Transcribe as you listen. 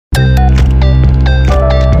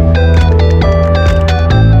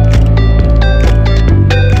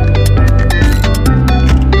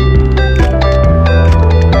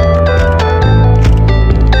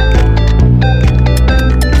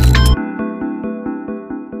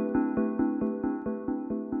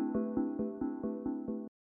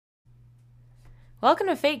Welcome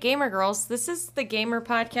to Fake Gamer Girls. This is the gamer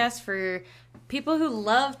podcast for people who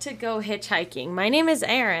love to go hitchhiking. My name is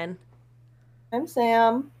Erin. I'm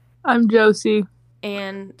Sam. I'm Josie.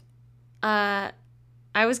 And I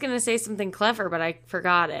was going to say something clever, but I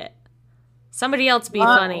forgot it. Somebody else be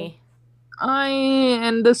funny.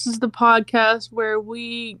 And this is the podcast where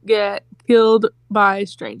we get killed by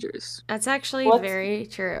strangers. That's actually very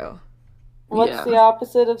true. What's the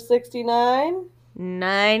opposite of 69?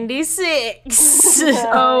 96.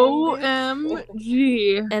 OMG.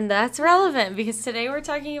 And that's relevant because today we're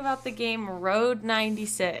talking about the game Road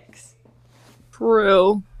 96.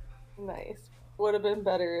 True. Nice. Would have been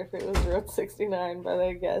better if it was Road 69, but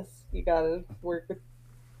I guess you gotta work with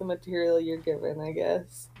the material you're given, I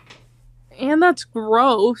guess. And that's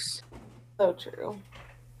gross. So true.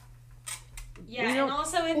 Yeah, and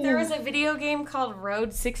also if there was a video game called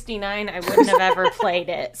Road 69, I wouldn't have ever played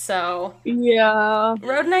it, so... Yeah.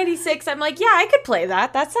 Road 96, I'm like, yeah, I could play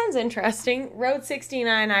that. That sounds interesting. Road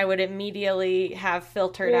 69, I would immediately have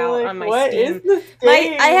filtered out on my what Steam. Is this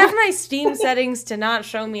game? I have my Steam settings to not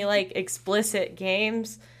show me, like, explicit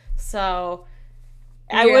games, so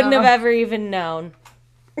I wouldn't have ever even known.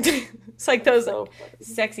 It's like those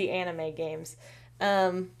sexy anime games.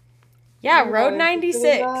 Yeah, Road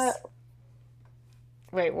 96.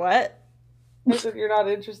 Wait, what? I said you're not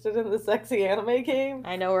interested in the sexy anime game?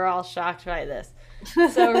 I know we're all shocked by this.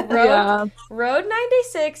 So Road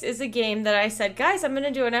 96 is a game that I said, guys, I'm going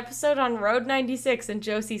to do an episode on Road 96. And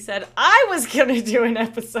Josie said, I was going to do an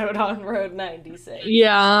episode on Road 96.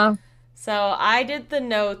 Yeah. So I did the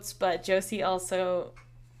notes, but Josie also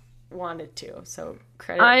wanted to. So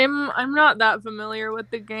credit. I'm not that familiar with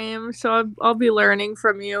the game, so I'll be learning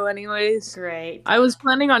from you anyways. Great. I was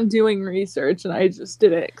planning on doing research and I just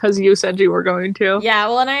did it because you said you were going to. Yeah,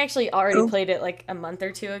 well, and I actually already played it like a month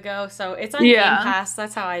or two ago, so it's on Game Pass.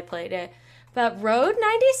 That's how I played it. But Road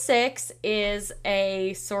 96 is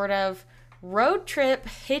a sort of road trip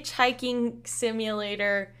hitchhiking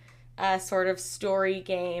simulator sort of story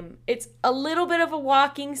game. It's a little bit of a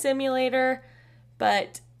walking simulator,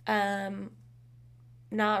 but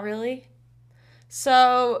not really.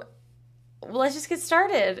 So let's just get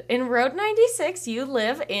started. In Road 96, you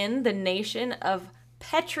live in the nation of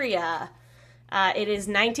Petria. It is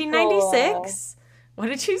 1996. What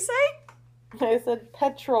did you say? I said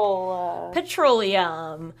petrol.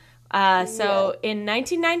 Petroleum. So in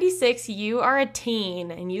 1996, you are a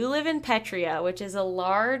teen and you live in Petria, which is a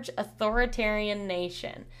large authoritarian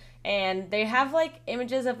nation. And they have like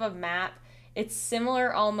images of a map. It's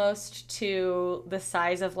similar almost to the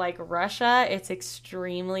size of like Russia. It's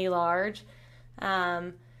extremely large.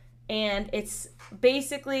 And it's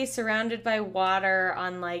basically surrounded by water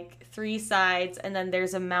on like 3 sides. And then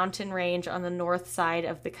there's a mountain range on the north side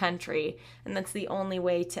of the country. And that's the only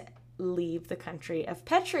way to leave the country of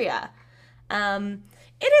Petria.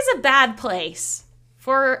 It is a bad place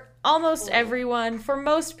for almost everyone. For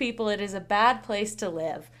most people, it is a bad place to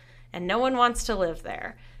live. And no one wants to live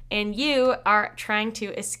there. And you are trying to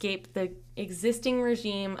escape the existing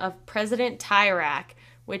regime of President Tyrak,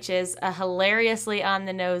 which is a hilariously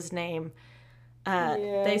on-the-nose name.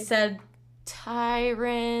 They said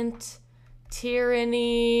tyrant,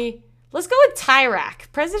 tyranny. Let's go with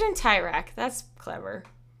Tyrak. President Tyrak. That's clever.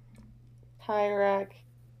 Tyrak.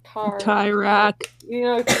 Tyrak. You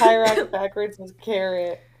know, Tyrak backwards is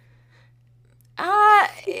carrot.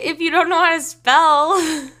 If you don't know how to spell.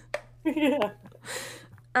 Yeah.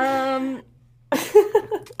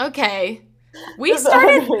 Okay. We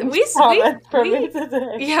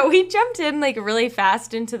jumped in like really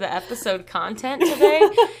fast into the episode content today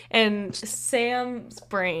and Sam's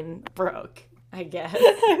brain broke, I guess.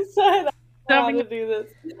 I said I want to do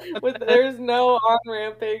this, but there's no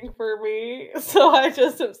on-ramping for me, so I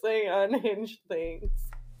just am saying unhinged things.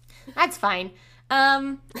 That's fine.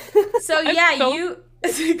 So yeah, you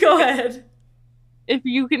go ahead. If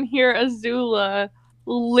you can hear Azula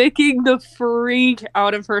licking the freak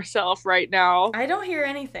out of herself right now. I don't hear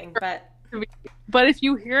anything, but if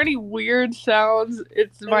you hear any weird sounds,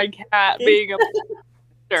 it's my cat being a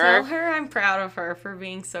Tell her I'm proud of her for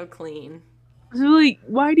being so clean. Like,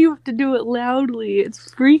 why do you have to do it loudly?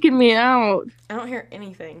 It's freaking me out. I don't hear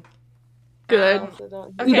anything. Good. Okay.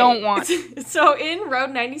 You don't want. So in Road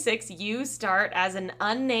 96, you start as an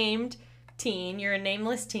unnamed teen. You're a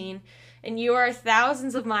nameless teen. And you are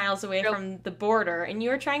thousands of miles away from the border, and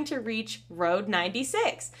you are trying to reach Road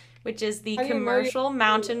 96, which is the commercial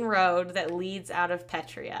mountain road that leads out of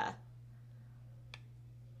Petria.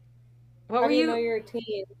 How do you know you're a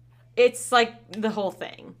teen? It's like the whole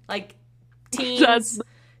thing. Like teens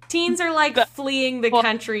Teens are like fleeing the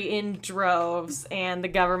country in droves, and the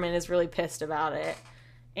government is really pissed about it.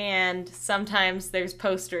 And sometimes there's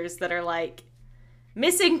posters that are like,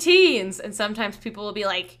 missing teens, and sometimes people will be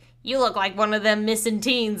like, you look like one of them missing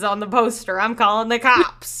teens on the poster. I'm calling the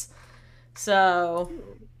cops. So,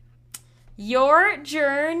 your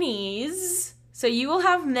journeys. So you will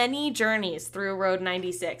have many journeys through Road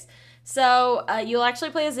 96. So you'll actually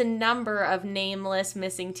play as a number of nameless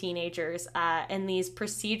missing teenagers in these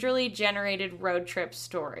procedurally generated road trip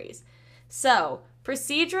stories. So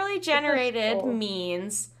procedurally generated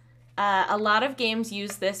means a lot of games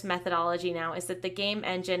use this methodology now, is that the game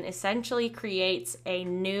engine essentially creates a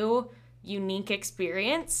new unique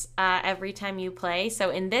experience every time you play. So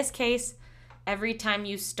in this case, every time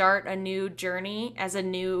you start a new journey as a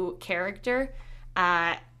new character,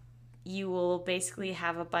 you will basically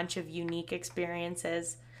have a bunch of unique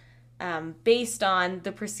experiences based on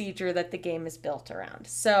the procedure that the game is built around.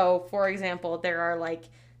 So, for example, there are like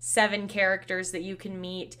 7 characters that you can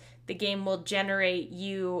meet. The game will generate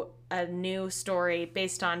you a new story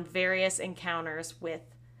based on various encounters with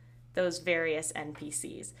those various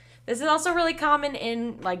NPCs. This is also really common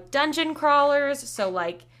in like dungeon crawlers. So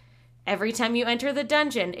like every time you enter the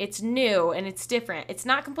dungeon, it's new and it's different. It's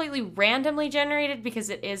not completely randomly generated because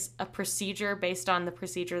it is a procedure based on the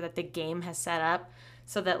procedure that the game has set up,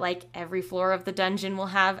 so that like every floor of the dungeon will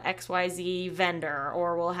have XYZ vendor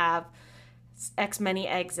or will have X many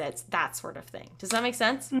exits, that sort of thing. Does that make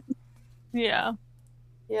sense? Yeah.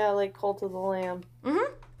 Yeah, like Cult of the Lamb.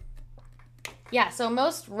 Mm-hmm. Yeah, so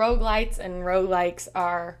most roguelites and roguelikes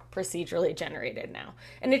are procedurally generated now.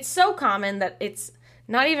 And it's so common that it's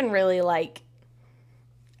not even really like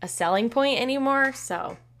a selling point anymore,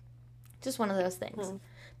 so just one of those things.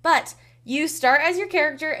 But you start as your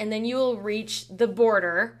character, and then you will reach the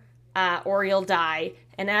border, or you'll die.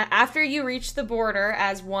 And after you reach the border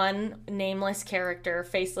as one nameless character,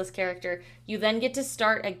 faceless character, you then get to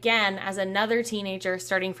start again as another teenager,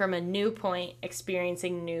 starting from a new point,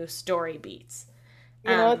 experiencing new story beats.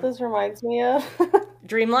 You know what this reminds me of?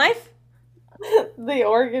 Dream Life? The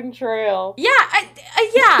Oregon Trail. Yeah,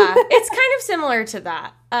 yeah, it's kind of similar to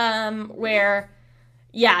that, where,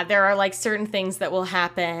 yeah, there are like certain things that will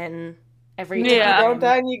happen every time. You don't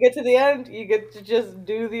die and you get to the end, you get to just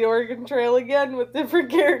do the Oregon Trail again with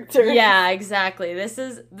different characters. Yeah, exactly. This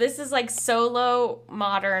is like solo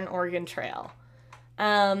modern Oregon Trail.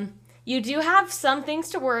 You do have some things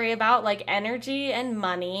to worry about, like energy and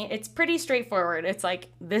money. It's pretty straightforward. It's like,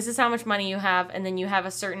 this is how much money you have, and then you have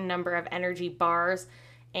a certain number of energy bars,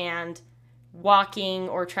 and walking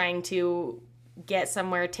or trying to get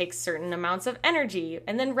somewhere takes certain amounts of energy,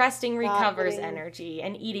 and then resting recovers energy,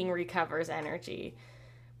 and eating recovers energy.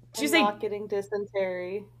 Not getting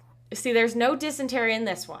dysentery. See, there's no dysentery in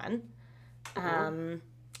this one. No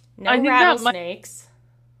rattlesnakes.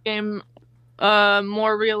 Game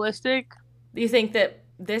more realistic. Do you think that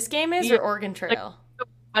this game is, or Oregon Trail?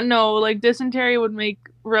 No, like dysentery would make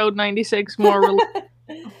Road 96 more realistic.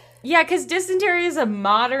 Yeah, because dysentery is a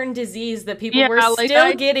modern disease that people were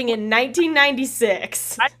still getting in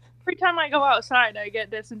 1996. Every time I go outside, I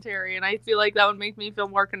get dysentery, and I feel like that would make me feel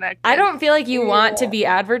more connected. I don't feel like you want to be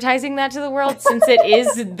advertising that to the world, since it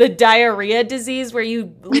is the diarrhea disease where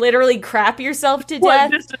you literally crap yourself to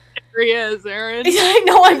death. What dysentery is, Aaron? I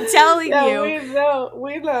know, I'm telling you.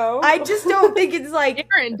 We know. I just don't think it's like...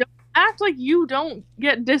 Aaron, don't act like you don't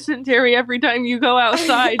get dysentery every time you go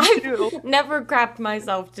outside, too. I've never crapped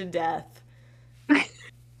myself to death.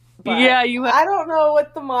 But yeah, you have... I don't know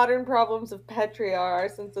what the modern problems of Petria are,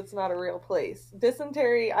 since it's not a real place.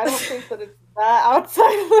 Dysentery, I don't think that it's that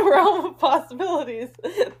outside of the realm of possibilities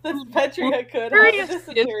that Petria could have a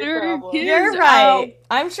dysentery problem. You're right.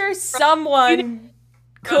 I'm sure someone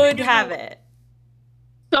could have it.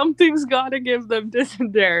 Something's gotta give them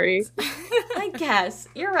dysentery. I guess.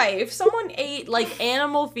 You're right. If someone ate, like,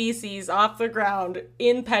 animal feces off the ground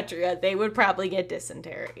in Petria, they would probably get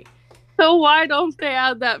dysentery. So why don't they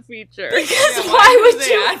add that feature? Because why would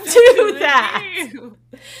you do that? So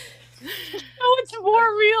it's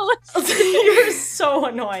more realistic. You're so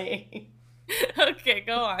annoying. Okay,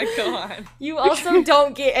 go on. You also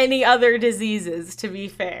don't get any other diseases, to be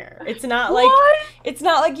fair. It's not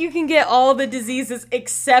like you can get all the diseases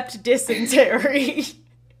except dysentery.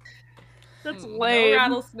 That's lame. No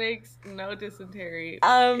rattlesnakes, no dysentery.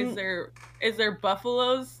 Is there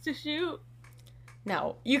buffaloes to shoot?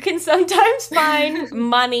 No. You can sometimes find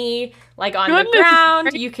money, like, on the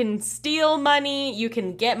ground. You can steal money. You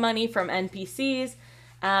can get money from NPCs.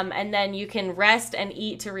 And then you can rest and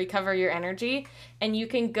eat to recover your energy. And you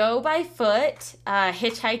can go by foot,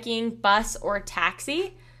 hitchhiking, bus, or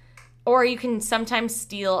taxi. or you can sometimes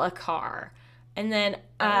steal a car. And then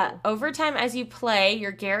over time, as you play,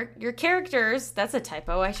 your characters, that's a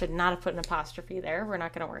typo. I should not have put an apostrophe there. We're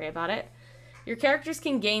not going to worry about it. Your characters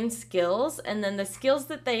can gain skills, and then the skills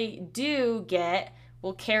that they do get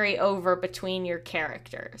will carry over between your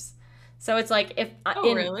characters. So it's like if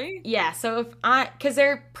really? Yeah, so because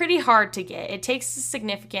they're pretty hard to get. It takes a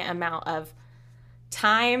significant amount of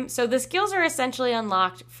time. So the skills are essentially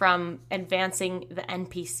unlocked from advancing the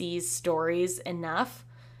NPC's stories enough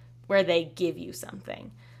where they give you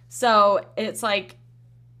something. So it's like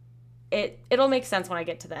it'll make sense when I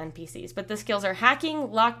get to the NPCs. But the skills are hacking,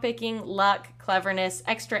 lockpicking, luck, cleverness,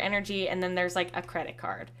 extra energy, and then there's like a credit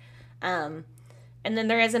card. And then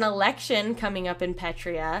there is an election coming up in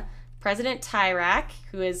Petria. President Tyrak,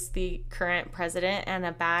 who is the current president and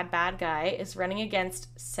a bad guy, is running against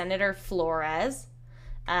Senator Flores.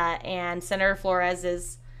 And Senator Flores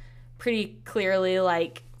is pretty clearly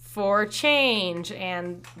like for change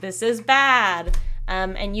and this is bad.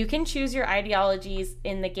 And you can choose your ideologies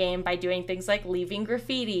in the game by doing things like leaving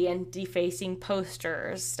graffiti and defacing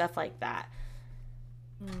posters, stuff like that.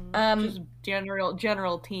 Just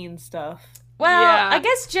general teen stuff. Well, yeah. I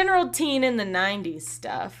guess general teen in the 90s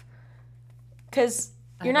stuff. Because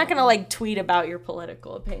you're not going to like tweet about your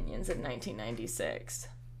political opinions in 1996.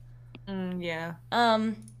 Yeah.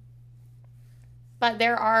 But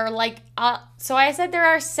there are like, so I said there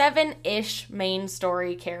are 7-ish main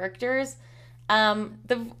story characters.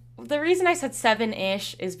 The reason I said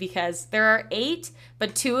 7-ish is because there are 8,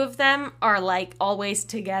 but 2 of them are like always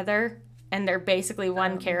together, and they're basically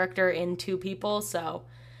one character in 2 people. So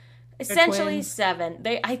essentially 7.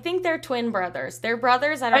 I think they're twin brothers. They're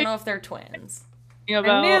brothers. I don't know if they're twins.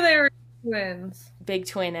 I knew they were twins. Big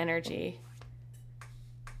twin energy.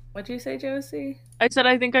 What'd you say, Josie? I said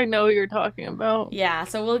I think I know what you're talking about. Yeah,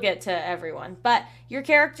 so we'll get to everyone. But your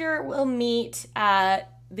character will meet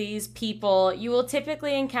these people. You will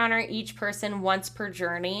typically encounter each person once per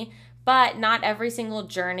journey, but not every single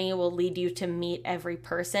journey will lead you to meet every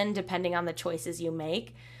person depending on the choices you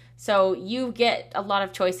make. So you get a lot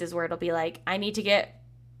of choices where it'll be like, I need to get,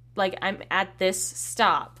 like, I'm at this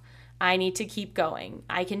stop. I need to keep going.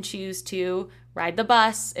 I can choose to ride the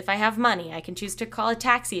bus if I have money. I can choose to call a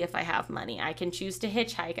taxi if I have money. I can choose to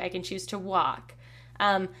hitchhike. I can choose to walk.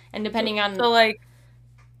 And depending on... So, like...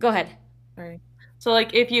 Go ahead. Right. So,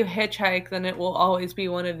 like, if you hitchhike, then it will always be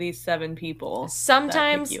one of these 7 people.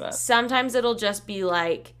 Sometimes it'll just be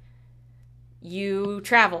like, you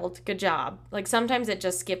traveled, good job. Like, sometimes it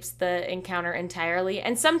just skips the encounter entirely.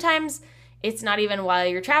 And sometimes it's not even while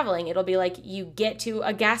you're traveling. It'll be like you get to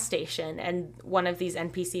a gas station and one of these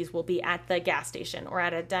NPCs will be at the gas station or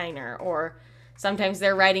at a diner, or sometimes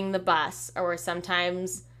they're riding the bus, or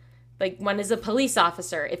sometimes like one is a police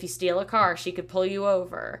officer. If you steal a car, she could pull you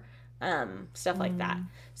over, stuff like that.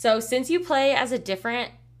 So since you play as a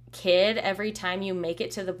different kid every time you make it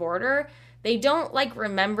to the border, they don't like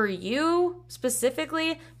remember you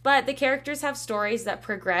specifically, but the characters have stories that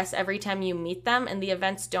progress every time you meet them and the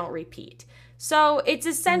events don't repeat. So it's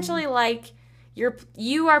essentially like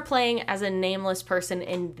you are playing as a nameless person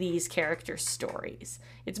in these characters' stories.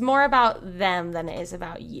 It's more about them than it is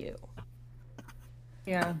about you.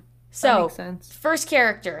 Yeah. So, that makes sense. First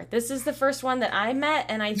character. This is the first one that I met,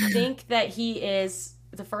 and I think that he is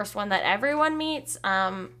the first one that everyone meets.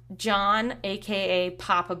 John, a.k.a.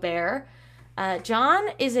 Papa Bear. John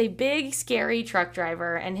is a big, scary truck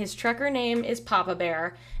driver, and his trucker name is Papa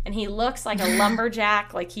Bear, and he looks like a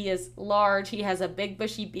lumberjack. Like, he is large. He has a big,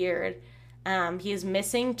 bushy beard. He is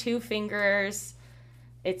missing 2 fingers.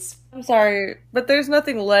 I'm sorry, but there's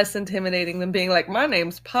nothing less intimidating than being like, my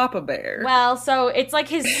name's Papa Bear. Well, so it's like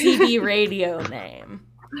his CB radio name.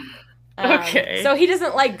 Okay. So he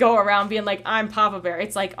doesn't like go around being like, I'm Papa Bear.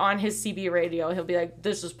 It's like on his CB radio, he'll be like,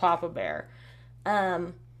 this is Papa Bear.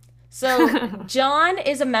 So John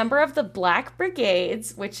is a member of the Black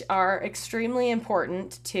Brigades, which are extremely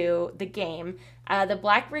important to the game. The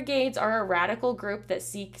Black Brigades are a radical group that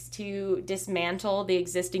seeks to dismantle the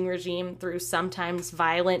existing regime through sometimes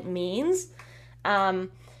violent means. And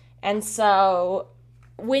so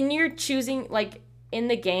when you're choosing, like, in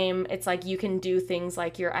the game, it's like you can do things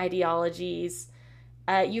like your ideologies.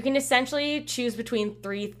 You can essentially choose between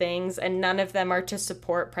 3 things, and none of them are to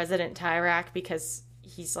support President Tyrak because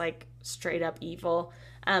he's, like, straight up evil.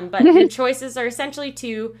 But the choices are essentially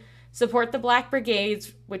to support the Black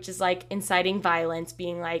Brigades, which is like inciting violence,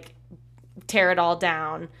 being like, tear it all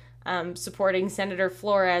down. Supporting Senator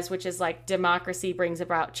Flores, which is like democracy brings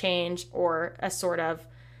about change, or a sort of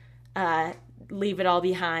leave it all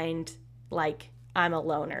behind, like I'm a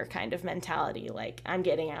loner kind of mentality, like I'm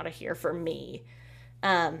getting out of here for me.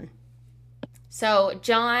 So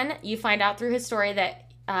John, you find out through his story that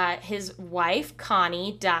his wife,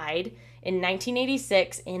 Connie, died in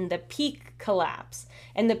 1986 in the peak collapse.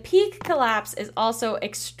 And the peak collapse is also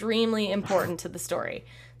extremely important to the story.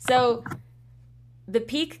 So the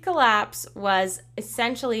peak collapse was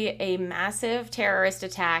essentially a massive terrorist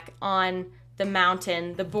attack on the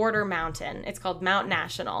mountain, the border mountain. It's called Mount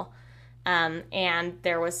National. And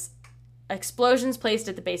there was explosions placed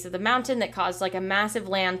at the base of the mountain that caused like a massive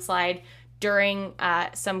landslide during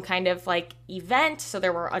some kind of like event. So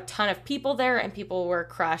there were a ton of people there, and people were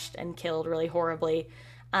crushed and killed really horribly.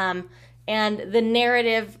 And the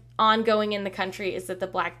narrative ongoing in the country is that the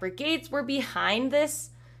Black Brigades were behind this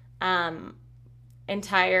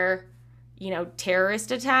entire,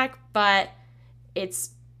 terrorist attack, but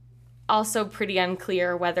it's also pretty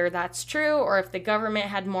unclear whether that's true or if the government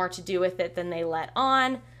had more to do with it than they let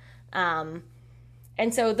on. And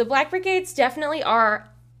so the Black Brigades definitely are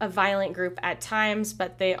a violent group at times,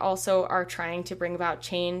 but they also are trying to bring about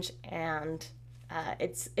change, and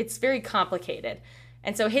it's very complicated.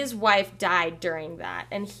 And so his wife died during that,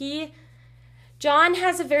 and John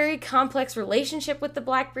has a very complex relationship with the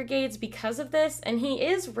Black Brigades because of this, and he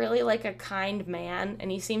is really like a kind man, and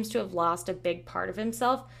he seems to have lost a big part of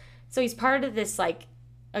himself. So he's part of this like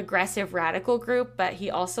aggressive radical group, but he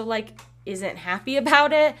also like isn't happy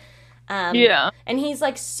about it. And he's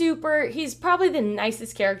like he's probably the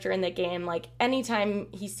nicest character in the game. Like anytime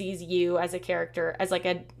he sees you as a character, as like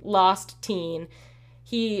a lost teen,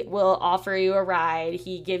 he will offer you a ride.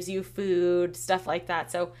 He gives you food, stuff like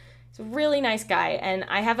that. So he's a really nice guy. And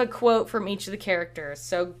I have a quote from each of the characters.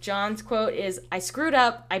 So John's quote is, "I screwed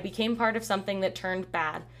up. I became part of something that turned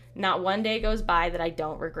bad. Not one day goes by that I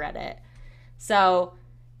don't regret it." So,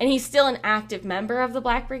 and he's still an active member of the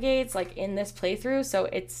Black Brigades, like in this playthrough. So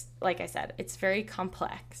it's, like I said, it's very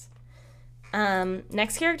complex.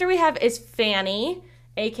 Next character we have is Fanny,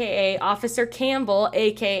 aka Officer Campbell,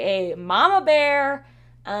 aka Mama Bear.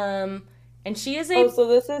 And she is so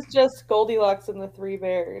this is just Goldilocks and the Three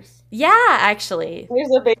Bears. Yeah, actually.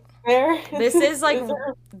 There's a baby bear. This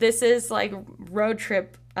is like road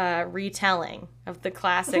trip retelling of the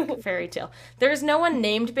classic fairy tale. There's no one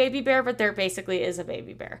named Baby Bear, but there basically is a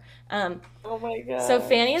baby bear. Oh my god. So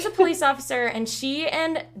Fanny is a police officer, and she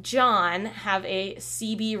and John have a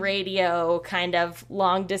CB radio kind of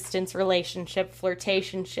long distance relationship,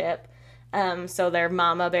 flirtationship. So they're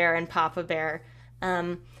Mama Bear and Papa Bear.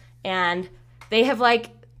 And they have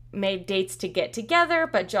like made dates to get together,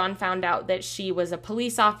 but John found out that she was a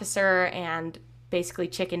police officer and basically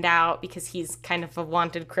chickened out because he's kind of a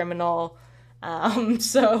wanted criminal.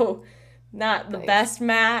 So not the best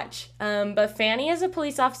match. But Fanny is a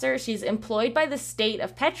police officer. She's employed by the state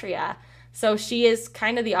of Petria. So she is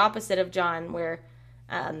kind of the opposite of John, where,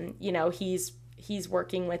 he's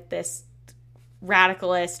working with this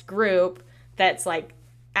radicalist group that's like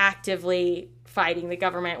actively fighting the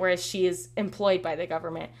government, whereas she is employed by the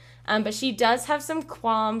government. But she does have some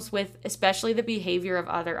qualms with especially the behavior of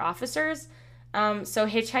other officers. So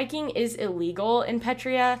hitchhiking is illegal in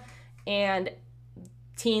Petria, and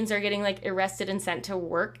teens are getting like arrested and sent to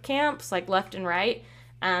work camps like left and right.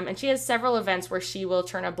 And she has several events where she will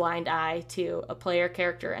turn a blind eye to a player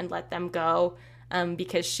character and let them go,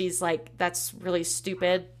 because she's like, that's really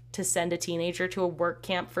stupid to send a teenager to a work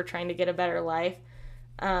camp for trying to get a better life.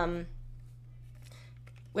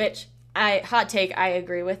 Which, hot take, I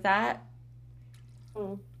agree with that.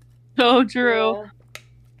 So true.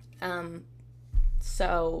 Yeah.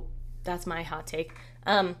 So that's my hot take.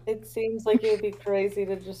 It seems like it would be crazy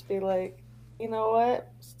to just be like, you know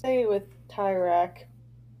what? Stay with Tyrak.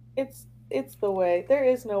 It's the way. There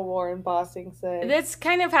is no war in Bossing Say. That's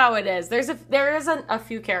kind of how it is. There is a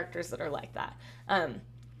few characters that are like that.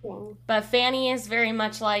 But Fanny is very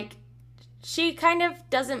much like, she kind of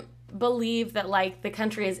doesn't believe that like the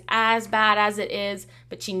country is as bad as it is,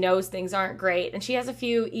 but she knows things aren't great. And she has a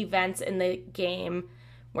few events in the game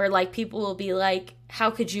where like people will be like, how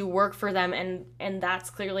could you work for them? And that's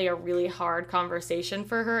clearly a really hard conversation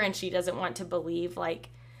for her, and she doesn't want to believe like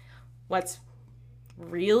what's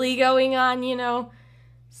really going on,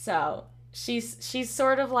 So she's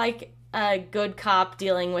sort of like a good cop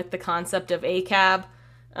dealing with the concept of ACAB.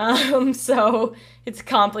 So it's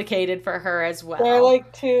complicated for her as well. They're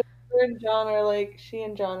like she and John are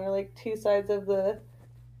like two sides of the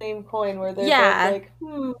same coin, where they're both like,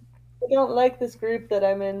 I don't like this group that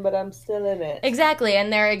I'm in, but I'm still in it. Exactly,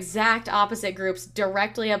 and they're exact opposite groups,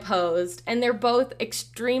 directly opposed, and they're both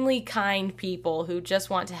extremely kind people who just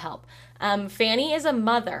want to help. Fanny is a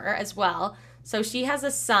mother as well, so she has a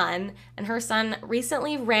son, and her son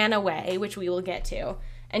recently ran away, which we will get to.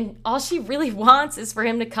 And all she really wants is for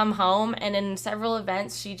him to come home. And in several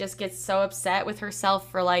events, she just gets so upset with herself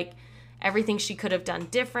for like everything she could have done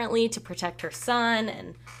differently to protect her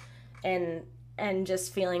son, and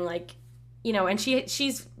just feeling like, you know, and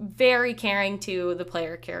she's very caring to the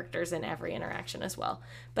player characters in every interaction as well.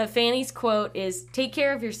 But Fanny's quote is, "Take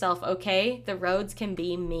care of yourself, okay? The roads can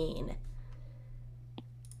be mean."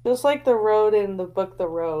 Just like the road in the book The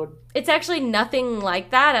Road. It's actually nothing like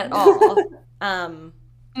that at all.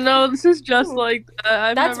 No, this is just like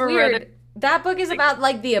I've That's never weird. read it. That book is about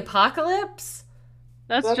like the apocalypse.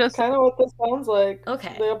 That's just kind of what this sounds like.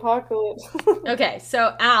 Okay. The apocalypse. Okay,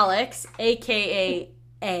 so Alex, aka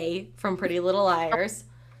A from Pretty Little Liars.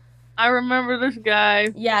 I remember this guy.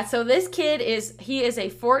 Yeah, so this kid is a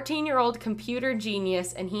 14-year-old computer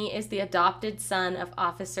genius, and he is the adopted son of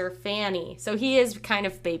Officer Fanny. So he is kind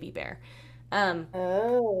of Baby Bear.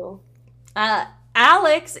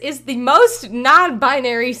 Alex is the most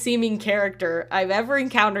non-binary seeming character I've ever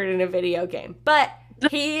encountered in a video game. But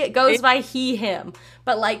he goes by he, him.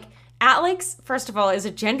 But like, Alex, first of all, is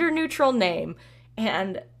a gender-neutral name,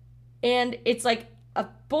 and it's like a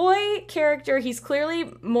boy character. He's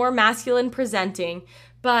clearly more masculine presenting,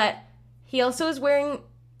 but he also is wearing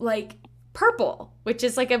like purple, which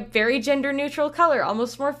is like a very gender neutral color,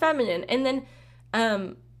 almost more feminine. And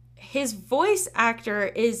then his voice actor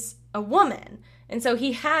is a woman, and so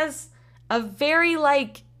he has a very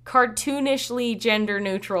like cartoonishly gender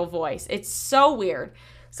neutral voice. It's so weird.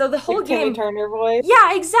 So the whole game, Turner voice.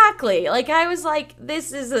 Yeah, exactly. Like I was like,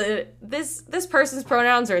 this person's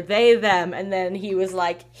pronouns are they, them, and then he was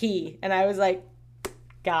like he, and I was like,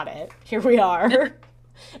 got it. Here we are.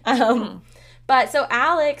 But so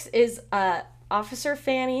Alex is Officer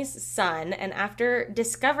Fanny's son, and after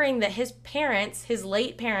discovering that his parents, his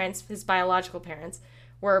late parents, his biological parents,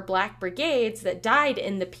 were Black Brigades that died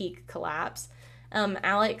in the peak collapse,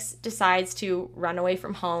 Alex decides to run away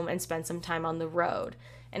from home and spend some time on the road.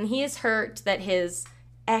 And he is hurt that his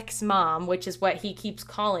ex-mom, which is what he keeps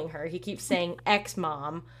calling her, he keeps saying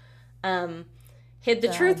ex-mom, hid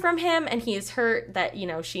the truth from him, and he is hurt that, you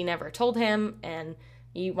know, she never told him, and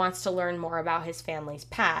he wants to learn more about his family's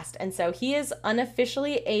past. And so he is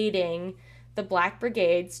unofficially aiding the Black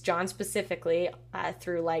Brigades, John specifically,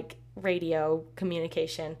 through, like, radio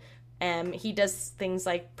communication. He does things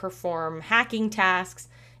like perform hacking tasks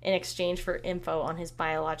in exchange for info on his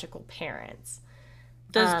biological parents.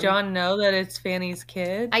 Does John know that it's Fanny's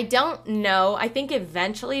kid? I don't know. I think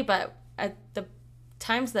eventually, but at the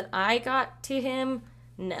times that I got to him,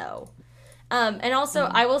 no. And also,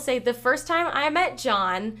 I will say, the first time I met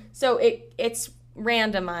John, so it's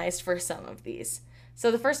randomized for some of these.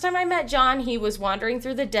 So the first time I met John, he was wandering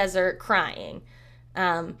through the desert crying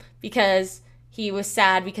because he was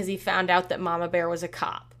sad because he found out that Mama Bear was a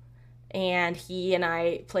cop. And he and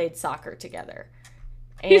I played soccer together.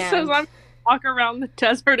 And He says, I'm walk around the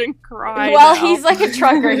desert and cry. well, now. he's like a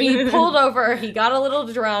trucker. He pulled over, he got a little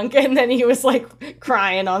drunk, and then he was like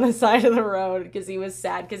crying on the side of the road because he was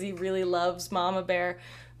sad because he really loves Mama Bear,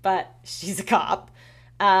 but she's a cop.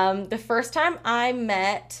 The first time I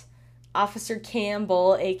met Officer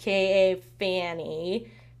Campbell, aka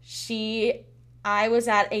Fanny, I was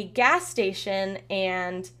at a gas station,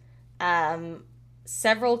 and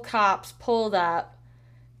several cops pulled up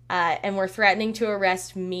and were threatening to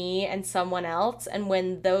arrest me and someone else. And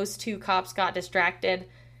when those two cops got distracted,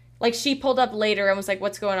 like, she pulled up later and was like,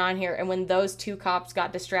 what's going on here? And when those two cops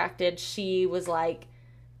got distracted, she was like,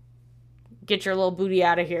 get your little booty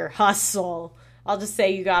out of here, hustle. I'll just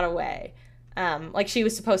say you got away. Like, she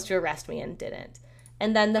was supposed to arrest me and didn't.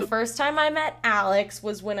 And then the first time I met Alex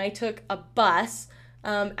was when I took a bus.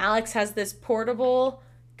 Alex has this portable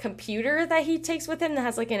computer that he takes with him that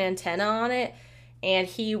has like an antenna on it. And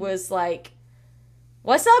he was like,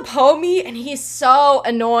 what's up, homie? And he's so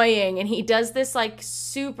annoying. And he does this like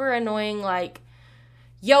super annoying, like,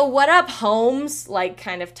 yo, what up, Holmes? Like,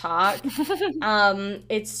 kind of talk.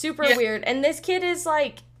 It's super weird. And this kid is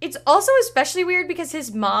like, it's also especially weird because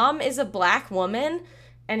his mom is a Black woman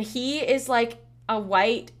and he is like a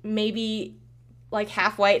white, maybe like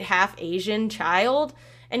half white, half Asian child.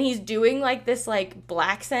 And he's doing like this like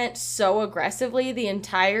black scent so aggressively the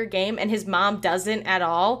entire game, and his mom doesn't at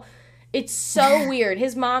all. It's so weird.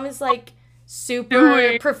 His mom is like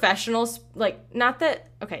super professional, like, not that,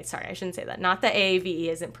 okay, sorry, I shouldn't say that. Not that AAVE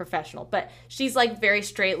isn't professional, but she's like very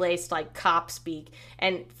straight-laced, like cop speak.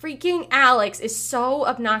 And freaking Alex is so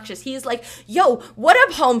obnoxious. He's like, yo, what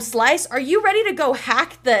up, home slice? Are you ready to go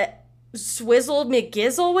hack the Swizzle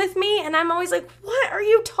McGizzle with me? And I'm always like, what are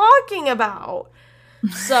you talking about?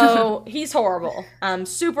 So he's horrible.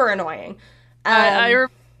 Super annoying. Go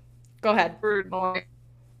Go ahead. annoying.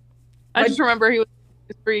 I just remember he was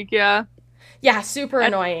a freak, yeah. Yeah, super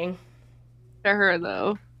annoying. To her,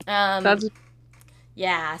 though. That's...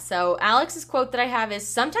 Yeah, so Alex's quote that I have is,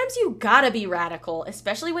 sometimes you gotta be radical,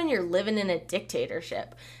 especially when you're living in a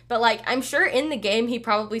dictatorship. But, like, I'm sure in the game he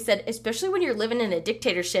probably said, especially when you're living in a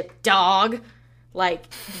dictatorship, dog. Like,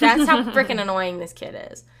 that's how freaking annoying this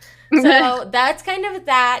kid is. So that's kind of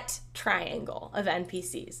that triangle of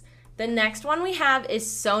NPCs. The next one we have is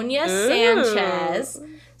Sonia Sanchez.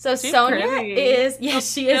 So she's Sonia pretty.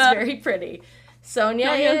 She is very pretty.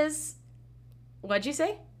 Sonia is, what'd you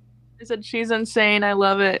say? I said she's insane. I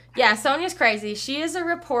love it. Yeah, Sonia's crazy. She is a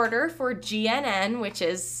reporter for GNN, which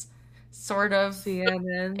is sort of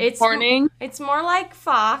CNN. It's more like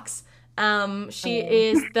Fox. She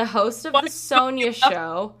is the host of the Sonia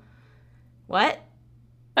Show. What?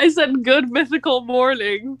 I said Good Mythical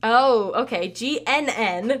Morning. Oh, okay.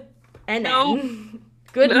 GNN.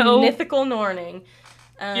 Good Mythical Morning.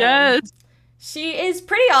 Yes. She is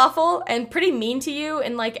pretty awful and pretty mean to you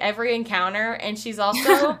in like every encounter, and she's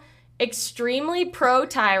also extremely pro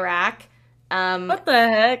Tyrak. What the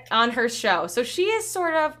heck? On her show. So she is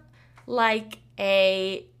sort of like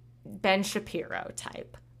a Ben Shapiro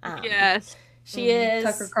type. Yes. She is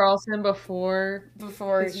Tucker Carlson before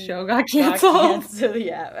his show got canceled.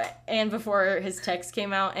 Yeah, and before his text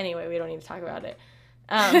came out. Anyway, we don't need to talk about it.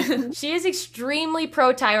 She is extremely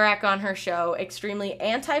pro Tyrak on her show, extremely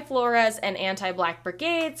anti-Flores and anti-Black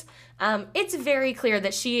Brigades. It's very clear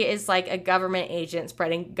that she is like a government agent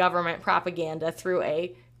spreading government propaganda through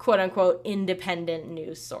a quote-unquote independent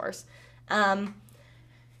news source. And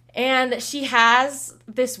she has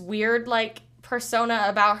this weird like persona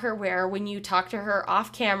about her where when you talk to her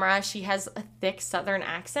off camera, she has a thick Southern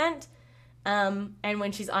accent. And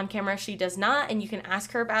when she's on camera, she does not. And you can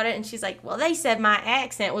ask her about it. And she's like, well, they said my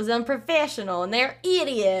accent was unprofessional and they're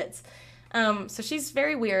idiots. So she's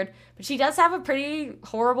very weird. But she does have a pretty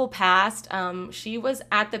horrible past. She was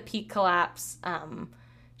at the peak collapse.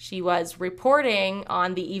 She was reporting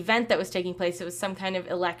on the event that was taking place. It was some kind of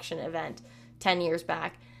election event 10 years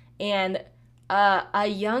back. And a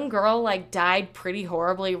young girl like died pretty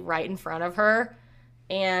horribly right in front of her.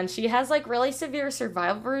 And she has like really severe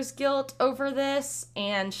survivor's guilt over this.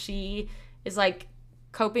 And she is like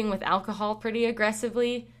coping with alcohol pretty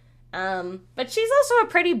aggressively. But she's also a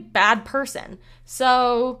pretty bad person.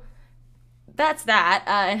 So that's that.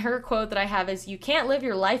 And her quote that I have is, you can't live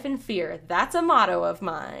your life in fear. That's a motto of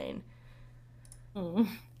mine.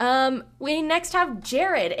 We next have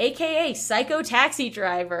Jared, aka Psycho Taxi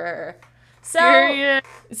Driver. So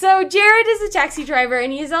Jared is a taxi driver,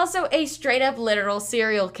 and he's also a straight up literal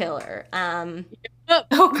serial killer.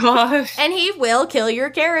 Oh gosh. And he will kill your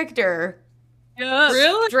character. Yeah.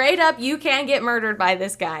 Really? Straight up, you can get murdered by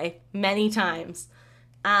this guy many times.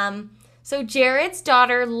 So Jared's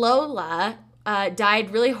daughter Lola died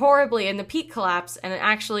really horribly in the peak collapse, and it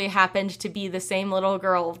actually happened to be the same little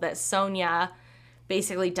girl that Sonia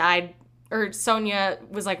basically died, or Sonia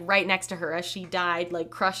was like right next to her as she died, like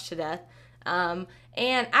crushed to death. And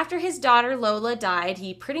after his daughter Lola died,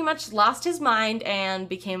 he pretty much lost his mind and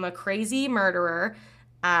became a crazy murderer.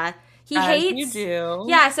 He hates, you do.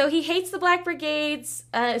 Yeah, so he hates the Black Brigades,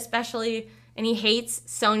 especially, and he hates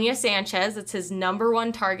Sonia Sanchez. It's his number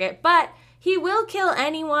one target, but he will kill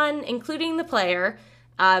anyone, including the player,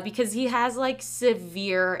 because he has like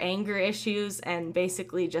severe anger issues and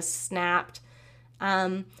basically just snapped.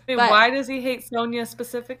 Wait, why does he hate Sonia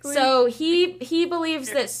specifically? So he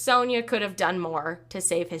believes that Sonia could have done more to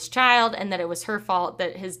save his child, and that it was her fault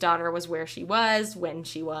that his daughter was where she was when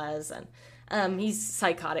she was, and he's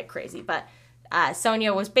psychotic crazy. But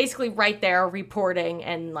Sonia was basically right there reporting,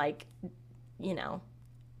 and like, you know,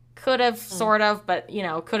 could have sort of, but you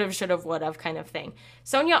know, could have, should have, would have kind of thing.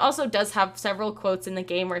 Sonia also does have several quotes in the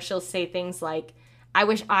game where she'll say things like, "I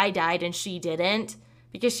wish I died and she didn't,"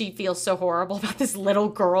 because she feels so horrible about this little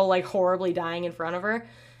girl, like, horribly dying in front of her.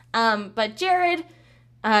 But Jared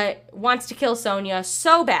wants to kill Sonia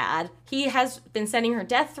so bad. He has been sending her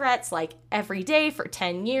death threats, like, every day for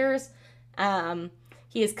 10 years.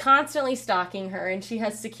 He is constantly stalking her, and she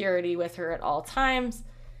has security with her at all times.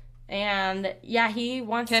 And, yeah, he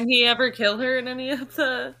wants... Can he ever kill her in any of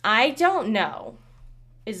the... I don't know,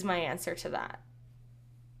 is my answer to that.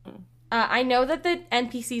 I know that the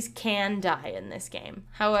NPCs can die in this game.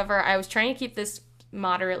 However, I was trying to keep this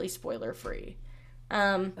moderately spoiler-free.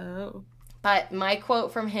 But my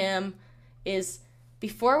quote from him is,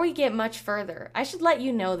 "Before we get much further, I should let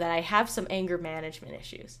you know that I have some anger management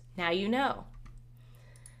issues. Now you know."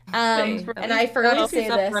 And I forgot to say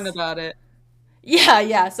this. Upfront about it.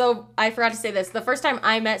 Yeah. So I forgot to say this. The first time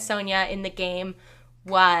I met Sonia in the game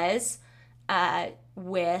was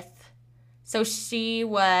with So she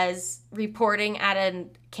was reporting at a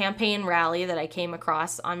campaign rally that I came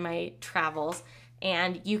across on my travels.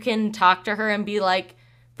 And you can talk to her and be like,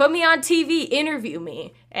 put me on TV, interview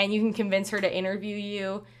me. And you can convince her to interview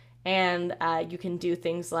you. And you can do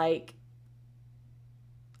things like,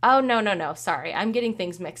 oh, no, sorry. I'm getting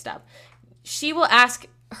things mixed up. She will ask,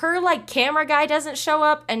 her like camera guy doesn't show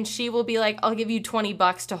up and she will be like, I'll give you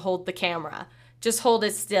 $20 to hold the camera. Just hold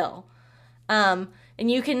it still. And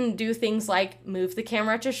you can do things like move the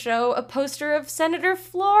camera to show a poster of Senator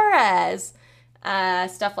Flores.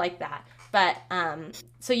 Stuff like that. But,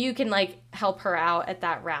 so you can like help her out at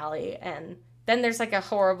that rally. And then there's like a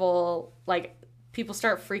horrible, like people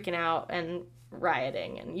start freaking out and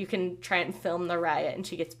rioting. And you can try and film the riot and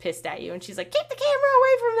she gets pissed at you. And she's like, keep the camera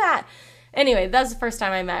away from that. Anyway, that was the first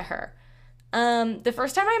time I met her. The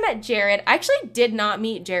first time I met Jared, I actually did not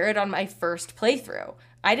meet Jared on my first playthrough.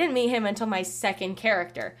 I didn't meet him until my second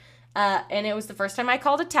character. And it was the first time I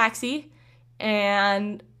called a taxi.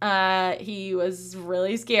 And he was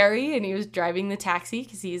really scary. And he was driving the taxi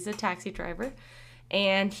because he's a taxi driver.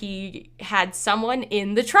 And he had someone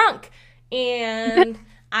in the trunk. And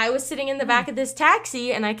I was sitting in the back of this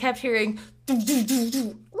taxi. And I kept hearing, let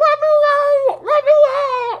me out, let me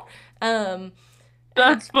out.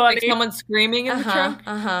 That's funny. Like someone screaming in the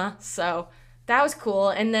trunk? So that was cool.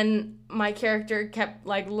 And then my character kept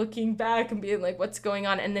like looking back and being like, what's going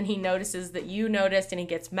on? And then he notices that you noticed and he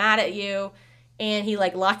gets mad at you and he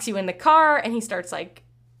like locks you in the car and he starts like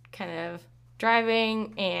kind of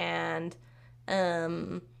driving and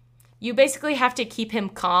you basically have to keep him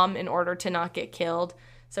calm in order to not get killed.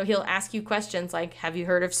 So he'll ask you questions like, have you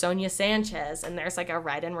heard of Sonia Sanchez? And there's like a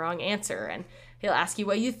right and wrong answer. And he'll ask you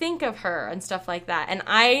what you think of her and stuff like that. And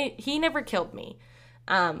he never killed me.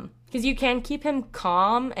 Because you can keep him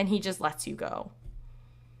calm and he just lets you go.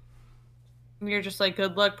 You're just like,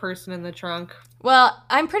 good luck, person in the trunk. Well,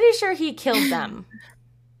 I'm pretty sure he killed them.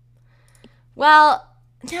 Well,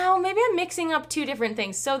 no, maybe I'm mixing up two different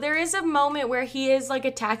things. So there is a moment where he is like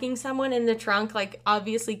attacking someone in the trunk, like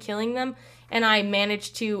obviously killing them. And I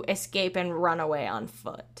managed to escape and run away on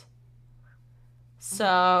foot.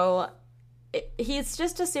 So he's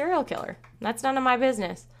just a serial killer. That's none of my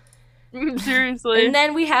business. Seriously. And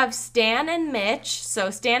then we have Stan and Mitch. So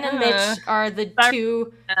Stan and Mitch are the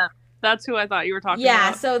two. That's who I thought you were talking about.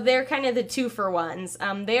 Yeah, so they're kind of the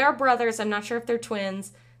 2-for-1s. They are brothers. I'm not sure if they're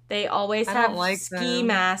twins. They always have ski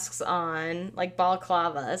masks on, like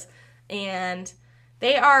balaclavas. And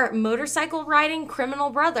they are motorcycle riding criminal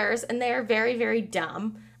brothers, and they are very, very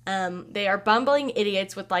dumb. They are bumbling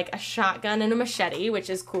idiots with like a shotgun and a machete, which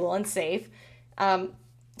is cool and safe.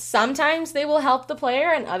 Sometimes they will help the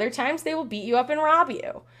player, and other times they will beat you up and rob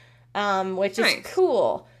you, which is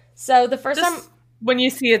cool. So the first time... When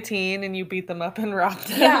you see a teen and you beat them up and rob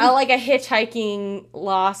them. Yeah, like a hitchhiking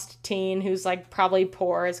lost teen who's like probably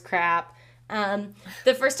poor as crap.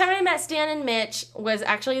 The first time I met Stan and Mitch was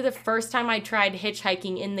actually the first time I tried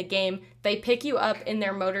hitchhiking in the game. They pick you up in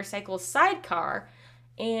their motorcycle sidecar,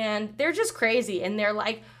 and they're just crazy. And they're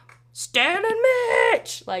like, Stan and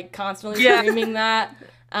Mitch! Like, constantly screaming that.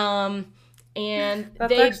 And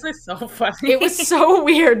that's actually so funny. It was so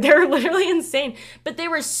weird. They're literally insane. But they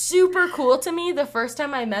were super cool to me the first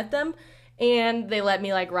time I met them. And they let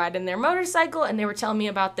me, like, ride in their motorcycle. And they were telling me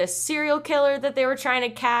about this serial killer that they were trying to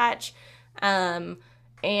catch. And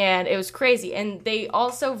it was crazy. And they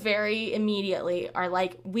also very immediately are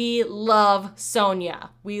like, we love Sonia.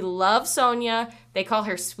 We love Sonia. They call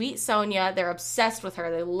her Sweet Sonia. They're obsessed with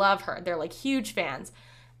her. They love her. They're like huge fans.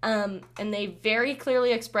 And they very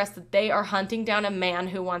clearly express that they are hunting down a man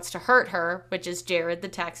who wants to hurt her, which is Jared, the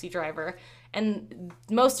taxi driver. And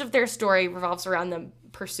most of their story revolves around them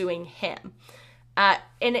pursuing him. And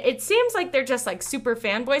it seems like they're just like super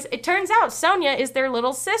fanboys. It turns out Sonia is their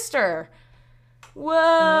little sister. Whoa.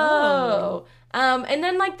 Oh. And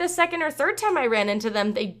then like the second or third time I ran into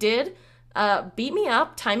them, they did beat me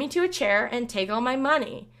up, tie me to a chair, and take all my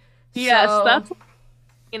money. Yes, that's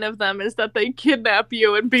of them is that they kidnap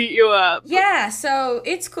you and beat you up. Yeah, so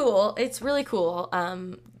it's cool. It's really cool.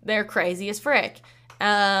 They're crazy as frick.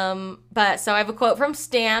 But so I have a quote from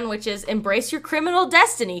Stan, which is, embrace your criminal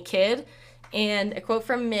destiny, kid. And a quote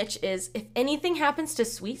from Mitch is, if anything happens to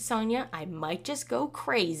Sweet Sonia, I might just go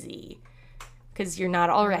crazy. Because you're not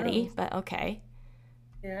already, but okay.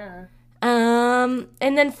 Yeah. And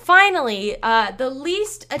then finally, the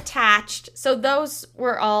least attached, so those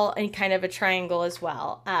were all in kind of a triangle as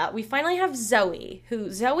well. We finally have Zoe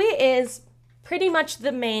is pretty much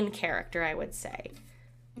the main character, I would say.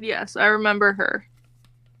 Yes, I remember her.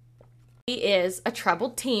 She is a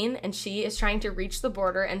troubled teen, and she is trying to reach the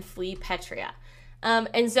border and flee Petria.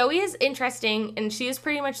 And Zoe is interesting, and she is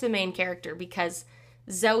pretty much the main character because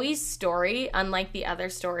Zoe's story, unlike the other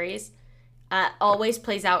stories, always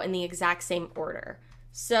plays out in the exact same order.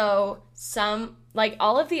 So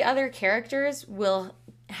all of the other characters will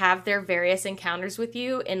have their various encounters with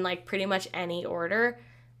you in like pretty much any order.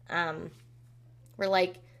 Where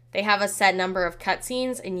like they have a set number of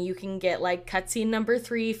cutscenes and you can get like cutscene number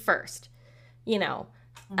 3 first,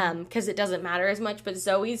 because it doesn't matter as much. But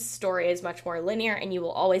Zoe's story is much more linear and you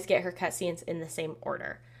will always get her cutscenes in the same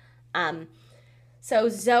order. So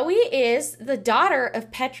Zoe is the daughter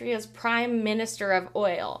of Petria's Prime Minister of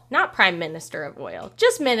Oil. Not Prime Minister of Oil,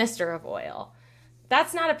 just Minister of Oil.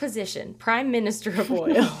 That's not a position. Prime Minister of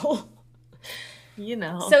Oil.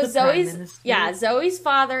 So Zoe's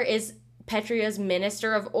father is Petria's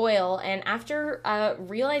Minister of Oil, and after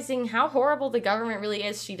realizing how horrible the government really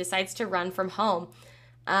is, she decides to run from home.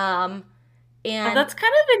 And that's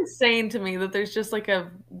kind of insane to me that there's just like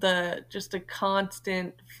a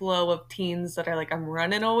constant flow of teens that are like, I'm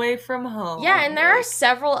running away from home. Yeah, and there are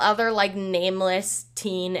several other like nameless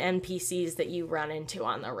teen NPCs that you run into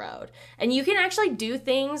on the road. And you can actually do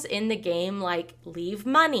things in the game like leave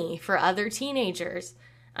money for other teenagers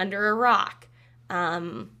under a rock.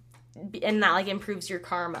 And that like improves your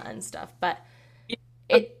karma and stuff. But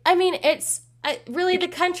really the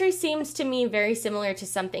country seems to me very similar to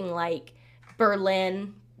something like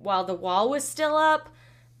Berlin while the wall was still up,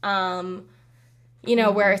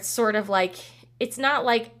 where it's sort of like, it's not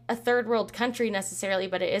like a third world country necessarily,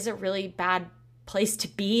 but it is a really bad place to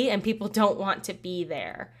be and people don't want to be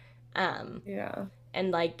there.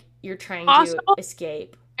 And like you're trying to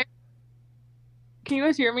escape. Can you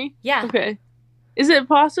guys hear me? Yeah. Okay. Is it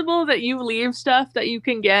possible that you leave stuff that you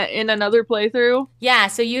can get in another playthrough? Yeah,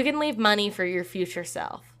 so you can leave money for your future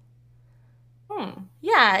self.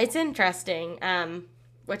 Yeah, it's interesting,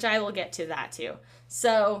 which I will get to that too.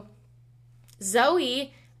 So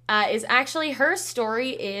Zoe is actually, her story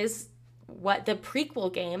is what the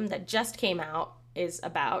prequel game that just came out is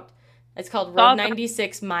about. It's called Road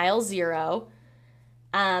 96 Mile Zero.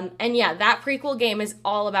 And yeah, that prequel game is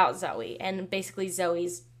all about Zoe and basically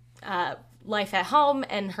Zoe's life at home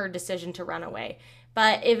and her decision to run away.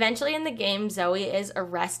 But eventually in the game, Zoe is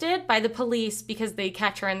arrested by the police because they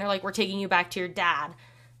catch her and they're like, we're taking you back to your dad.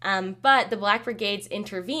 But the Black Brigades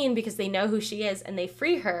intervene because they know who she is and they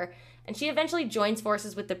free her. And she eventually joins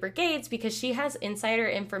forces with the Brigades because she has insider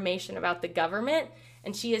information about the government.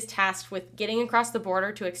 And she is tasked with getting across the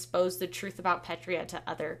border to expose the truth about Petria to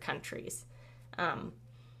other countries.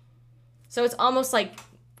 So it's almost like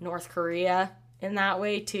North Korea in that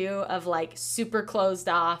way too, of like super closed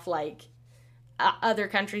off, like other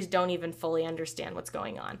countries don't even fully understand what's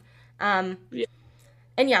going on. And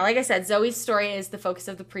yeah, like I said, Zoe's story is the focus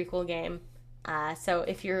of the prequel game. So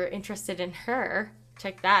if you're interested in her,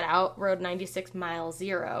 check that out, Road 96 Mile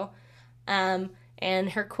Zero. And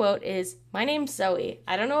her quote is, "My name's Zoe.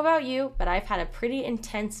 I don't know about you, but I've had a pretty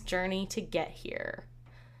intense journey to get here."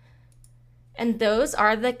 And those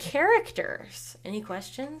are the characters. Any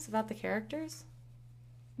questions about the characters?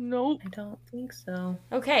 Nope. I don't think so.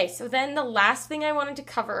 Okay, so then the last thing I wanted to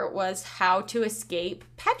cover was how to escape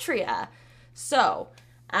Petria. So,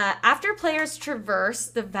 after players traverse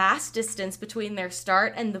the vast distance between their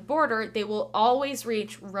start and the border, they will always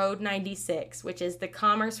reach Road 96, which is the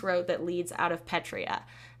commerce road that leads out of Petria.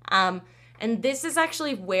 And this is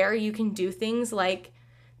actually where you can do things like,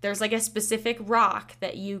 there's like a specific rock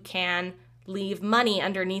that you can leave money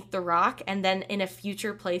underneath the rock, and then in a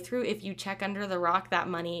future playthrough, if you check under the rock, that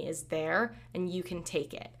money is there and you can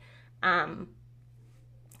take it.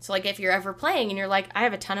 So like if you're ever playing and you're like, I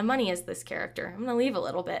have a ton of money as this character, I'm gonna leave a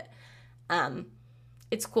little bit.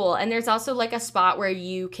 It's cool. And there's also like a spot where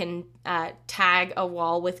you can tag a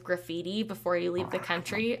wall with graffiti before you leave the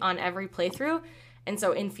country on every playthrough. And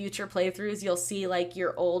so in future playthroughs, you'll see like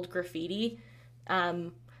your old graffiti,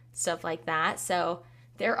 stuff like that. So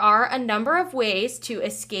there are a number of ways to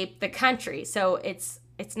escape the country. So it's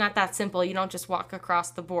not that simple. You don't just walk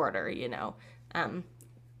across the border,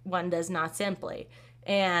 one does not simply.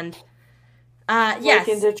 And yes. Like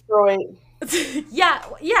in Detroit.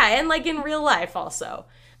 yeah, and like in real life also.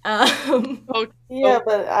 But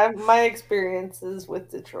my experience is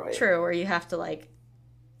with Detroit. True, where you have to like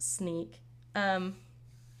sneak.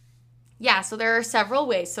 Yeah, so there are several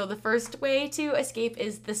ways. So the first way to escape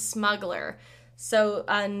is the smuggler. So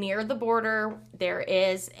near the border, there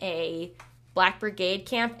is a Black Brigade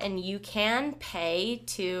camp, and you can pay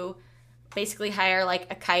to basically hire like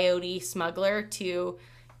a coyote smuggler to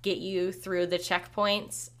get you through the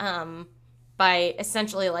checkpoints by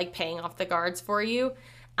essentially like paying off the guards for you.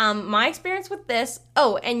 My experience with this,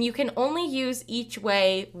 oh, and you can only use each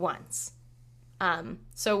way once.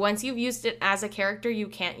 So once you've used it as a character, you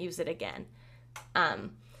can't use it again.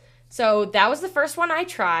 So that was the first one I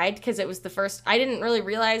tried because it was the first. I didn't really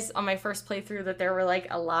realize on my first playthrough that there were like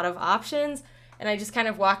a lot of options. And I just kind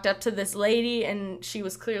of walked up to this lady and she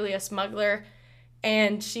was clearly a smuggler.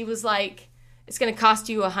 And she was like, it's going to cost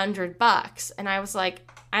you $100. And I was like,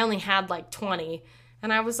 I only had like 20.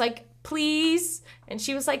 And I was like, please. And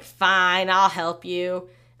she was like, fine, I'll help you.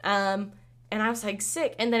 And I was like,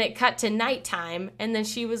 sick. And then it cut to nighttime. And then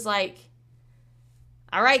she was like,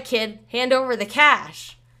 all right, kid, hand over the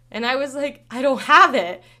cash. And I was like, I don't have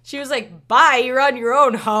it. She was like, bye, you're on your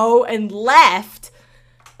own, ho, and left.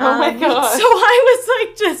 Oh my God. So I was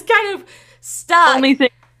like just kind of stuck.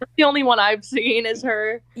 The only one I've seen is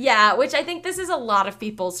her. Yeah, which I think this is a lot of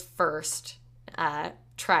people's first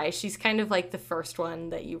try. She's kind of like the first one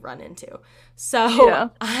that you run into. So yeah.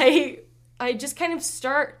 I just kind of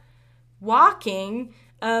start walking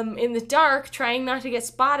in the dark, trying not to get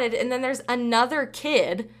spotted. And then there's another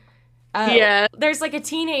kid. There's like a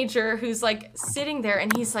teenager who's like sitting there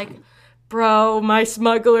and he's like, bro, my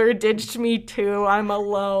smuggler ditched me too. I'm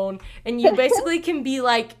alone. And you basically can be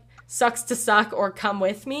like, sucks to suck or come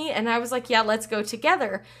with me. And I was like, yeah, let's go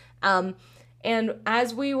together. And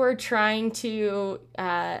as we were trying to,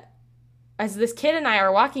 as this kid and I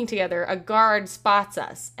are walking together, a guard spots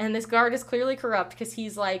us. And this guard is clearly corrupt because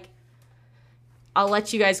he's like, I'll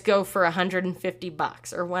let you guys go for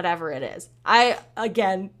 $150 or whatever it is. I,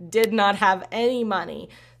 again, did not have any money.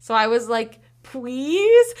 So I was like,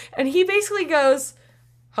 please? And he basically goes,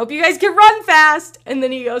 hope you guys can run fast. And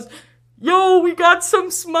then he goes, yo, we got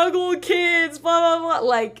some smuggled kids, blah, blah, blah.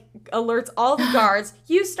 Like, alerts all the guards.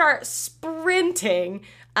 You start sprinting.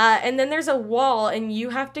 And then there's a wall, and you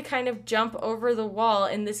have to kind of jump over the wall.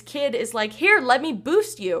 And this kid is like, here, let me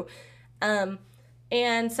boost you.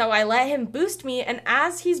 And so I let him boost me, and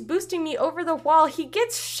as he's boosting me over the wall, he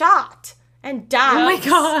gets shot and dies. Oh my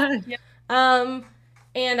God. Yeah.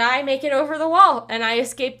 And I make it over the wall, and I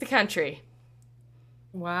escape the country.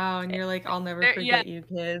 Wow, and you're like, I'll never forget you,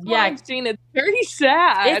 kid. Yeah, I've seen it. Very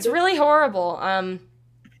sad. It's really horrible. And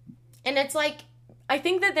it's like, I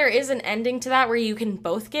think that there is an ending to that where you can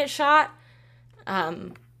both get shot.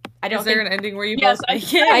 Is there an ending where you both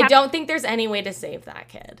make it? I don't think there's any way to save that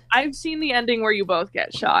kid. I've seen the ending where you both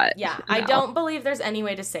get shot. Yeah, no. I don't believe there's any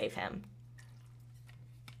way to save him.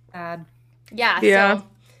 Sad. Yeah. So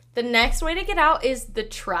the next way to get out is the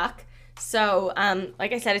truck. So,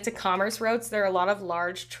 like I said, it's a commerce road, so there are a lot of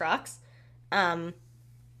large trucks. And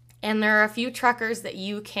there are a few truckers that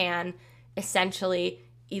you can essentially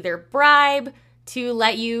either bribe to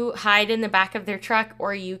let you hide in the back of their truck,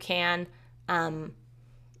 or you can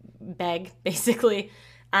beg, basically.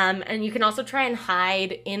 And you can also try and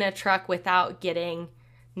hide in a truck without getting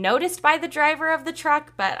noticed by the driver of the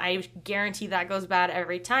truck, but I guarantee that goes bad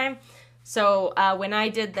every time. So when I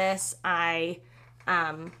did this, what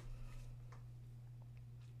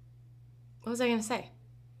was I going to say?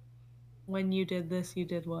 When you did this, you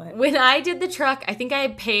did what? When I did the truck, I think I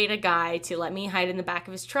paid a guy to let me hide in the back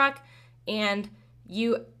of his truck, and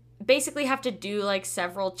you basically have to do like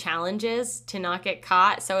several challenges to not get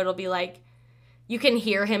caught. So it'll be like, you can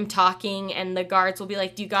hear him talking and the guards will be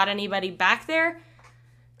like, do you got anybody back there?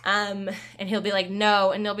 And he'll be like,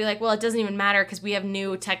 no. And they'll be like, well, it doesn't even matter because we have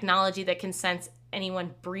new technology that can sense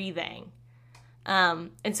anyone breathing.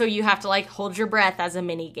 And so you have to like hold your breath as a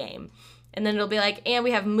mini game. And then it'll be like, and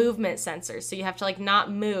we have movement sensors. So you have to like not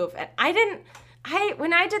move. And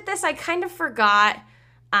when I did this, I kind of forgot,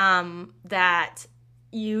 that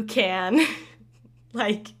you can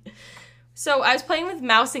so I was playing with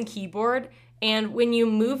mouse and keyboard, and when you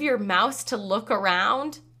move your mouse to look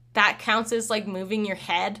around, that counts as like moving your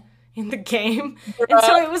head in the game. And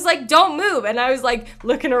so it was like, don't move. And I was like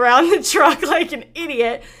looking around the truck like an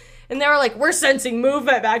idiot. And they were like, we're sensing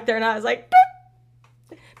movement back there. And I was like,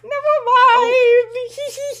 never mind.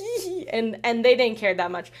 And they didn't care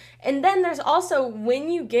that much. And then there's also, when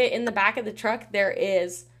you get in the back of the truck, there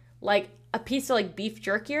is like a piece of like beef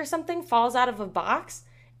jerky or something falls out of a box,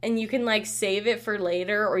 and you can like save it for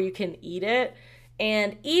later, or you can eat it.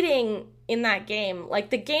 And eating in that game, like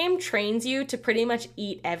the game trains you to pretty much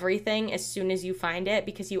eat everything as soon as you find it,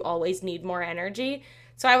 because you always need more energy.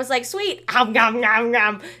 So I was like, sweet, nom, nom, nom,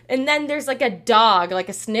 nom. And then there's like a dog, like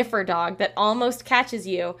a sniffer dog that almost catches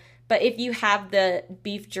you. But if you have the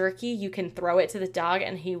beef jerky, you can throw it to the dog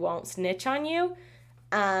and he won't snitch on you.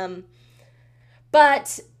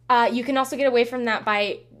 But you can also get away from that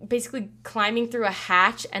by basically climbing through a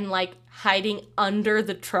hatch and like hiding under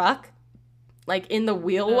the truck. like in the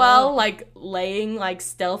wheel well, like laying like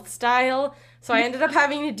stealth style. So I ended up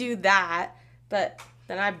having to do that, but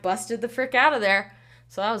then I busted the frick out of there.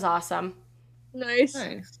 So that was awesome. Nice.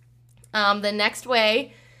 The next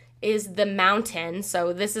way is the mountain.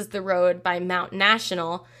 So this is the road by Mount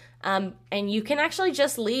National. And you can actually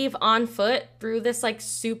just leave on foot through this like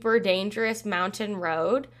super dangerous mountain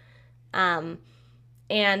road. And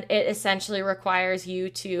it essentially requires you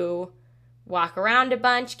to walk around a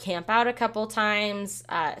bunch, camp out a couple times,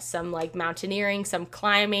 some like mountaineering, some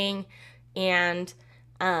climbing, and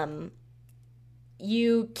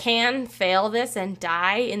you can fail this and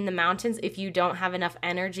die in the mountains if you don't have enough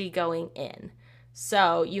energy going in.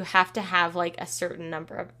 So you have to have like a certain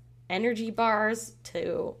number of energy bars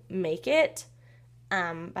to make it.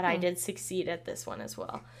 But I did succeed at this one as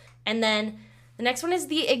well. And then the next one is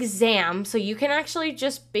the exam. So you can actually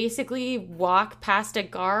just basically walk past a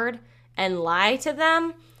guard and lie to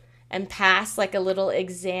them and pass like a little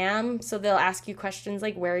exam. So they'll ask you questions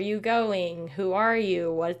like, where are you going? Who are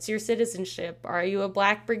you? What's your citizenship? Are you a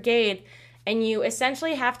Black Brigade? And you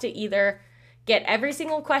essentially have to either get every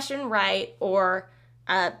single question right or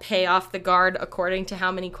pay off the guard according to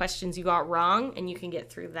how many questions you got wrong, and you can get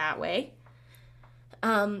through that way.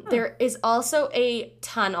 There is also a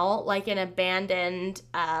tunnel, like an abandoned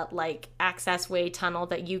like access way tunnel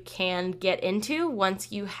that you can get into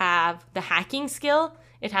once you have the hacking skill.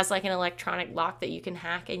 It has like an electronic lock that you can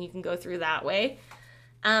hack, and you can go through that way.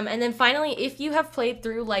 And then finally, if you have played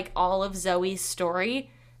through like all of Zoe's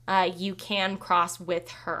story, you can cross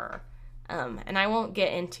with her. And I won't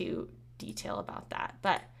get into detail about that,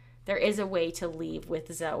 but there is a way to leave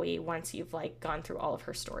with Zoe once you've like gone through all of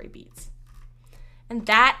her story beats. And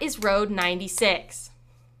that is Road 96.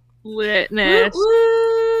 Litness.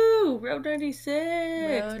 Woo! Road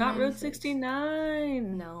 96. Not Road 96.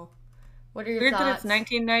 69. No. What are your Weird thoughts? that it's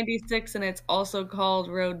 1996 and it's also called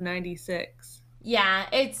Road 96. Yeah,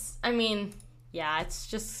 it's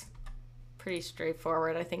just pretty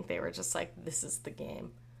straightforward. I think they were just like, this is the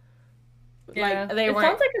game. Yeah. Like, It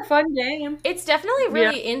sounds like a fun game. It's definitely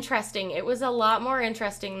really interesting. It was a lot more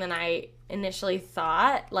interesting than I initially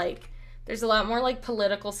thought. Like, there's a lot more like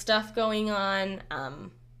political stuff going on.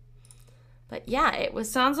 But yeah, it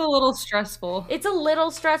was. Sounds a little stressful. It's a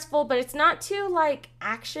little stressful, but it's not too like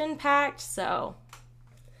action packed. So,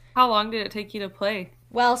 how long did it take you to play?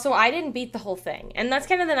 Well, so I didn't beat the whole thing, and that's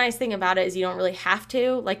kind of the nice thing about it is you don't really have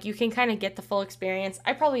to. Like, you can kind of get the full experience.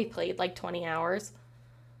 I probably played like 20 hours.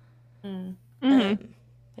 But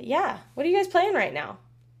yeah, what are you guys playing right now?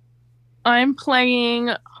 I'm playing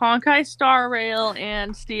Honkai Star Rail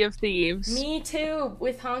and Sea of Thieves. Me too,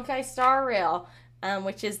 with Honkai Star Rail,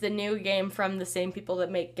 which is the new game from the same people that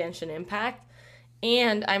make Genshin Impact.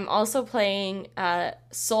 And I'm also playing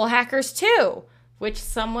Soul Hackers 2, which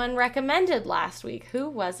someone recommended last week. Who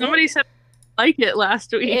was it? Somebody said I like it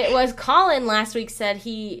last week. It was Colin last week said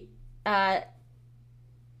he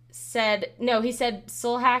said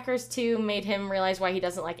Soul Hackers 2 made him realize why he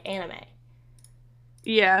doesn't like anime.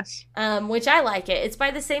 Yes. Which I like it. It's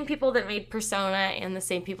by the same people that made Persona and the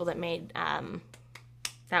same people that made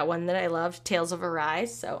that one that I loved, Tales of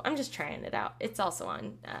Arise. So I'm just trying it out. It's also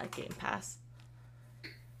on Game Pass.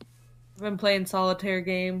 I've been playing solitaire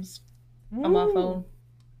games on my phone.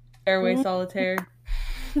 Airway Solitaire.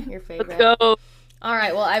 Your favorite. Let's go. All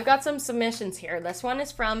right, well, I've got some submissions here. This one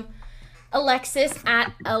is from Alexis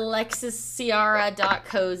at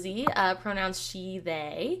alexisciara.cozy, pronouns she,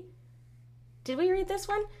 they. Did we read this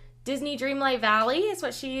one? Disney Dreamlight Valley is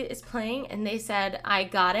what she is playing, and they said, I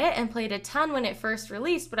got it and played a ton when it first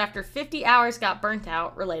released, but after 50 hours got burnt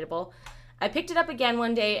out. Relatable. I picked it up again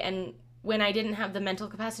one day and when I didn't have the mental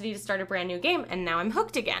capacity to start a brand new game, and now I'm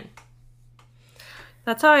hooked again.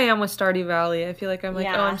 That's how I am with Stardew Valley. I feel like I'm like,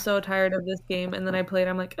 Yeah. oh, I'm so tired of this game, and then I play it,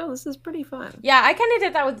 I'm like, oh, this is pretty fun. Yeah, I kind of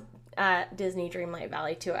did that with Disney Dreamlight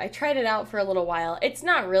Valley too. I tried it out for a little while. It's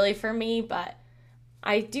not really for me, but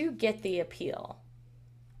I do get the appeal.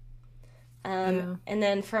 And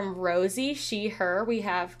then from Rosie, she, her, we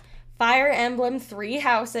have Fire Emblem 3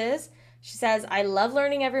 Houses. She says, I love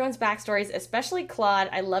learning everyone's backstories, especially Claude.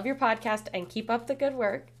 I love your podcast and keep up the good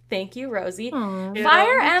work. Thank you, Rosie. Aww,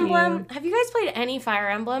 Fire thank Emblem. you. Have you guys played any Fire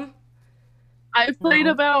Emblem? I've played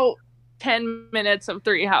about 10 minutes of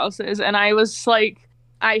 3 Houses, and I was like,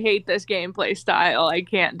 I hate this gameplay style. I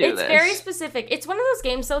can't do this. It's very specific. It's one of those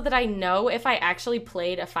games, though, that I know if I actually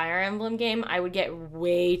played a Fire Emblem game, I would get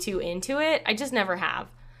way too into it. I just never have.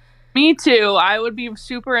 Me too. I would be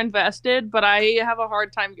super invested, but I have a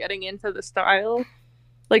hard time getting into the style,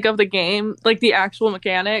 like, of the game, like the actual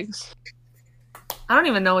mechanics. I don't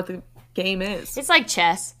even know what the game is. It's like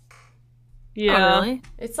chess. Yeah. Oh, really?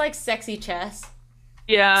 It's like sexy chess.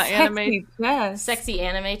 Yeah, anime. Sexy chess. Sexy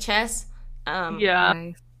anime chess. Yeah.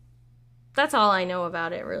 Nice. That's all I know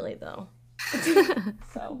about it, really, though.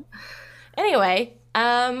 So, anyway,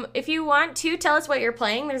 if you want to tell us what you're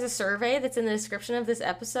playing, there's a survey that's in the description of this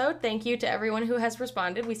episode. Thank you to everyone who has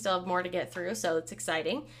responded. We still have more to get through, so it's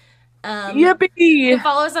exciting. You Yippee! can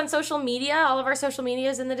follow us on social media. All of our social media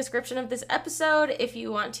is in the description of this episode. If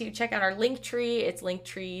you want to check out our link tree, it's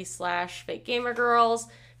linktree/fakegamergirls.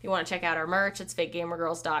 If you want to check out our merch, it's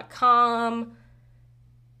fakegamergirls.com.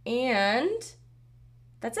 And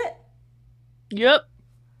that's it. Yep.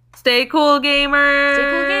 Stay cool, gamers. Stay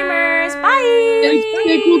cool, gamers. Bye.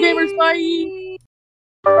 Stay cool, gamers.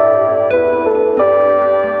 Bye.